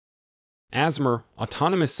ASMR,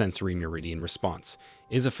 autonomous sensory meridian response,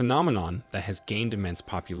 is a phenomenon that has gained immense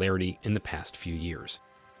popularity in the past few years.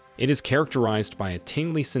 It is characterized by a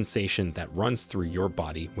tingly sensation that runs through your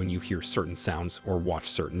body when you hear certain sounds or watch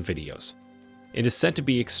certain videos. It is said to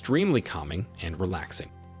be extremely calming and relaxing.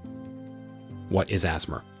 What is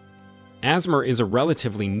ASMR? ASMR is a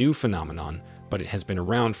relatively new phenomenon, but it has been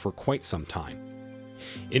around for quite some time.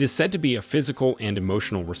 It is said to be a physical and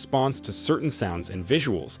emotional response to certain sounds and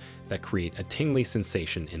visuals that create a tingly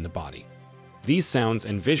sensation in the body. These sounds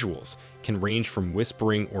and visuals can range from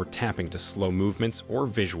whispering or tapping to slow movements or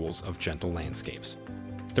visuals of gentle landscapes.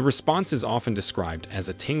 The response is often described as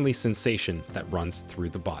a tingly sensation that runs through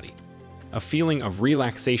the body. A feeling of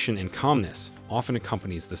relaxation and calmness often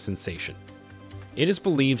accompanies the sensation. It is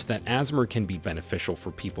believed that ASMR can be beneficial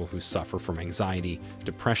for people who suffer from anxiety,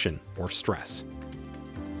 depression, or stress.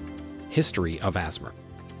 History of ASMR.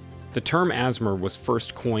 The term ASMR was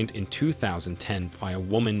first coined in 2010 by a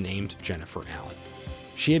woman named Jennifer Allen.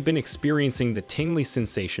 She had been experiencing the tingly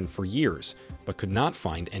sensation for years, but could not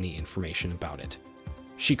find any information about it.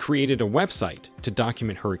 She created a website to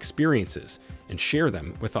document her experiences and share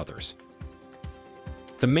them with others.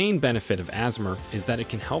 The main benefit of ASMR is that it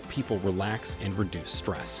can help people relax and reduce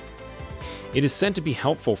stress. It is said to be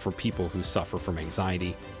helpful for people who suffer from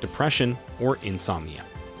anxiety, depression, or insomnia.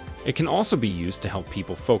 It can also be used to help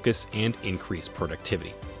people focus and increase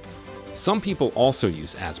productivity. Some people also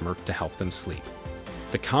use ASMR to help them sleep.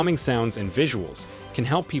 The calming sounds and visuals can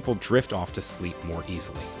help people drift off to sleep more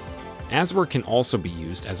easily. ASMR can also be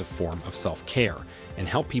used as a form of self-care and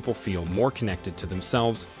help people feel more connected to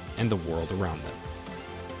themselves and the world around them.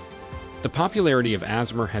 The popularity of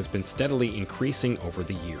ASMR has been steadily increasing over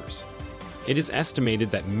the years. It is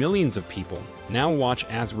estimated that millions of people now watch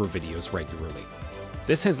ASMR videos regularly.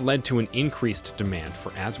 This has led to an increased demand for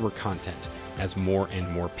ASMR content as more and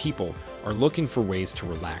more people are looking for ways to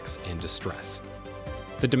relax and distress.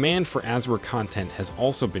 The demand for ASMR content has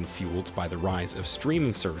also been fueled by the rise of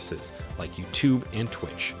streaming services like YouTube and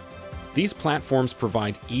Twitch. These platforms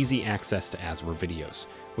provide easy access to ASMR videos,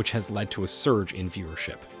 which has led to a surge in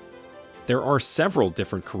viewership. There are several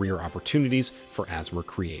different career opportunities for ASMR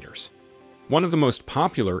creators. One of the most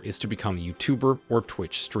popular is to become a YouTuber or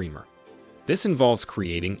Twitch streamer. This involves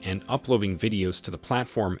creating and uploading videos to the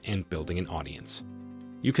platform and building an audience.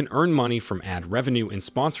 You can earn money from ad revenue and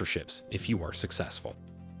sponsorships if you are successful.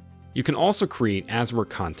 You can also create ASMR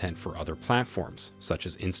content for other platforms, such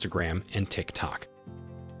as Instagram and TikTok.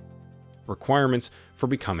 Requirements for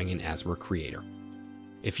becoming an ASMR creator.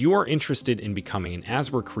 If you are interested in becoming an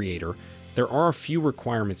ASMR creator, there are a few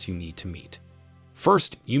requirements you need to meet.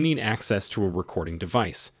 First, you need access to a recording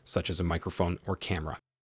device, such as a microphone or camera.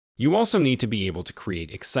 You also need to be able to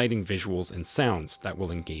create exciting visuals and sounds that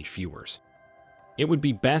will engage viewers. It would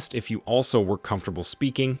be best if you also were comfortable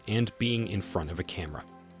speaking and being in front of a camera.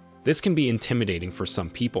 This can be intimidating for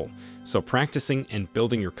some people, so practicing and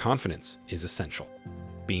building your confidence is essential.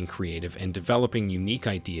 Being creative and developing unique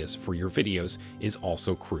ideas for your videos is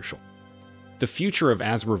also crucial. The future of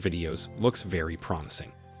ASMR videos looks very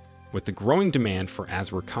promising. With the growing demand for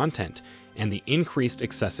ASMR content and the increased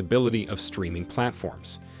accessibility of streaming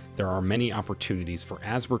platforms, there are many opportunities for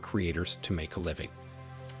ASMR creators to make a living.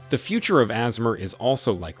 The future of ASMR is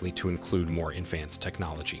also likely to include more advanced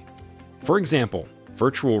technology. For example,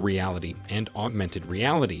 virtual reality and augmented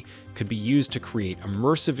reality could be used to create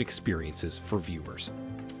immersive experiences for viewers.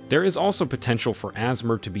 There is also potential for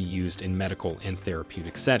ASMR to be used in medical and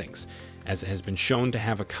therapeutic settings, as it has been shown to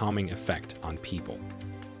have a calming effect on people.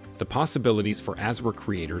 The possibilities for ASMR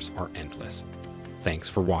creators are endless. Thanks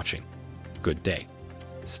for watching. Good day.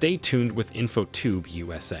 Stay tuned with InfoTube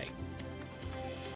USA.